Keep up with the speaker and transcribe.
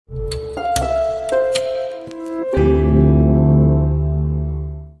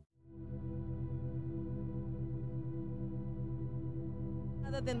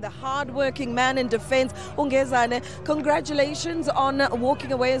hard-working man in defense. Ngezana, congratulations on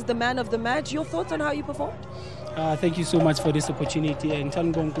walking away as the man of the match. Your thoughts on how you performed? Thank you so much for this opportunity, and for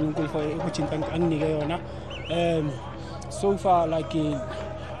so far, like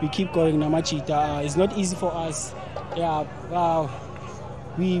we keep going Namachita. It's not easy for us. Yeah,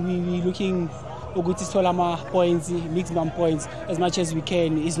 we looking Solama points, maximum points as much as we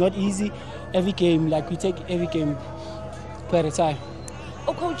can. It's not easy. Every game, like we take every game per time.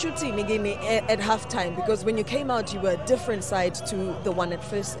 Coach, your team again at halftime, because when you came out, you were a different side to the one in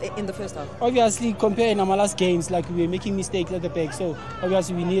the first half. Obviously, comparing our last games, like we were making mistakes at the back, so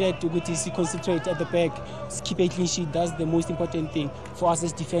obviously we needed to concentrate at the back, keep a clean sheet. That's the most important thing for us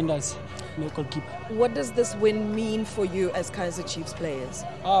as defenders. What does this win mean for you as Kaizer Chiefs players?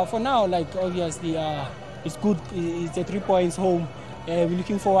 For now, like obviously, it's good. It's a 3 points home. We're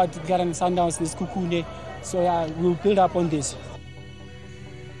looking forward to Gallants Sundowns in Skukune. So yeah, we'll build up on this.